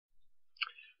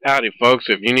Howdy folks,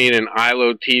 if you need an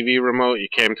ILO TV remote, you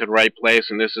came to the right place,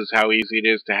 and this is how easy it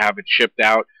is to have it shipped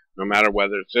out. No matter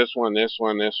whether it's this one,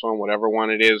 whatever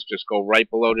one it is, just go right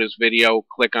below this video,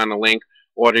 click on the link,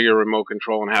 order your remote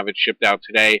control, and have it shipped out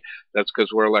today. That's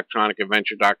because we're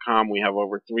electronicadventure.com. We have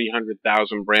over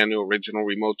 300,000 brand new original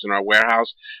remotes in our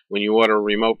warehouse. When you order a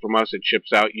remote from us, it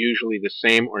ships out usually the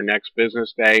same or next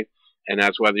business day, and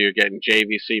that's whether you're getting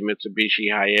JVC,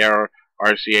 Mitsubishi, Haier,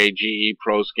 RCA, GE,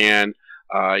 ProScan,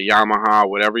 Yamaha,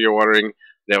 whatever you're ordering,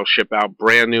 they'll ship out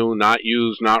brand new, not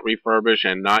used, not refurbished,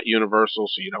 and not universal,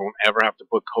 so you don't ever have to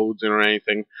put codes in or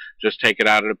anything. Just take it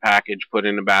out of the package, put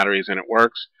in the batteries, and it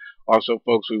works. Also,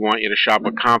 folks, we want you to shop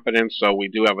with confidence, so we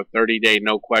do have a 30-day,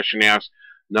 no question asked,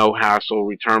 no hassle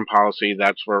return policy.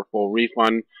 That's for a full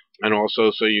refund. And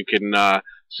also, so you can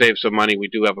save some money, we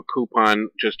do have a coupon.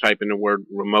 Just type in the word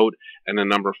remote and the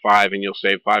number 5, and you'll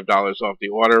save $5 off the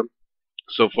order.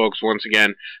 So folks, once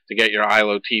again, to get your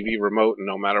ILO TV remote, and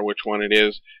no matter which one it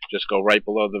is, just go right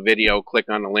below the video, click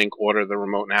on the link, order the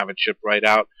remote, and have it shipped right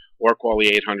out, or call the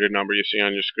 800 number you see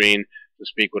on your screen to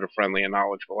speak with a friendly and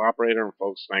knowledgeable operator. And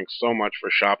folks, thanks so much for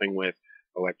shopping with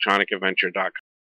electronicadventure.com.